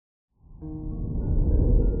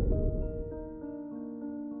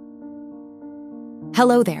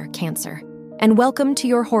Hello there, Cancer, and welcome to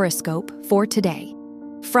your horoscope for today,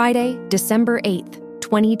 Friday, December 8th,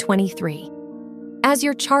 2023. As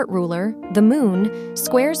your chart ruler, the moon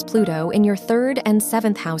squares Pluto in your 3rd and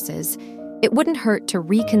 7th houses. It wouldn't hurt to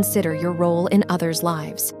reconsider your role in others'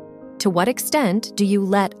 lives. To what extent do you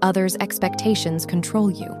let others' expectations control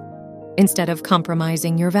you? Instead of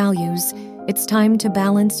compromising your values, it's time to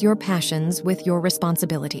balance your passions with your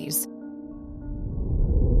responsibilities.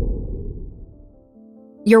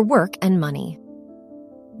 Your work and money.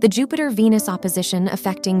 The Jupiter-Venus opposition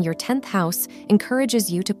affecting your 10th house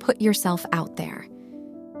encourages you to put yourself out there.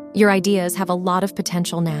 Your ideas have a lot of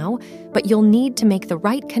potential now, but you'll need to make the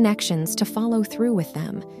right connections to follow through with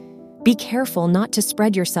them. Be careful not to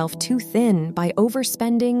spread yourself too thin by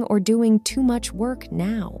overspending or doing too much work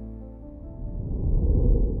now.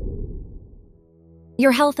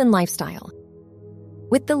 Your health and lifestyle.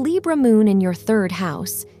 With the Libra moon in your 3rd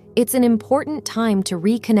house, it's an important time to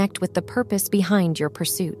reconnect with the purpose behind your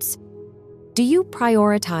pursuits. Do you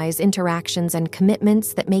prioritize interactions and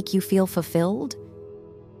commitments that make you feel fulfilled?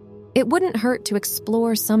 It wouldn't hurt to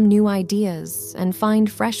explore some new ideas and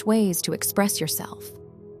find fresh ways to express yourself.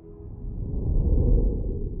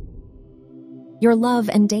 Your love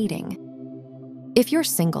and dating. If you're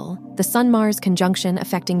single, the Sun-Mars conjunction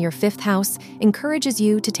affecting your 5th house encourages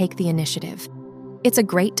you to take the initiative. It's a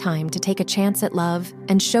great time to take a chance at love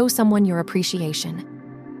and show someone your appreciation.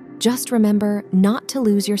 Just remember not to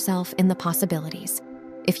lose yourself in the possibilities.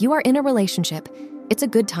 If you are in a relationship, it's a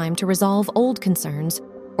good time to resolve old concerns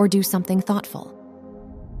or do something thoughtful.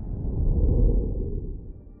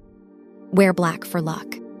 Wear black for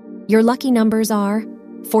luck. Your lucky numbers are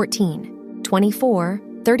 14, 24,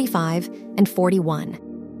 35, and 41.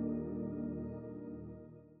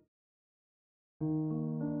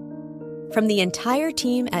 From the entire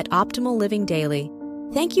team at Optimal Living Daily,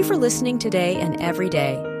 thank you for listening today and every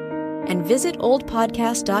day. And visit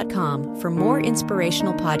oldpodcast.com for more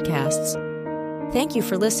inspirational podcasts. Thank you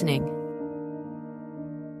for listening.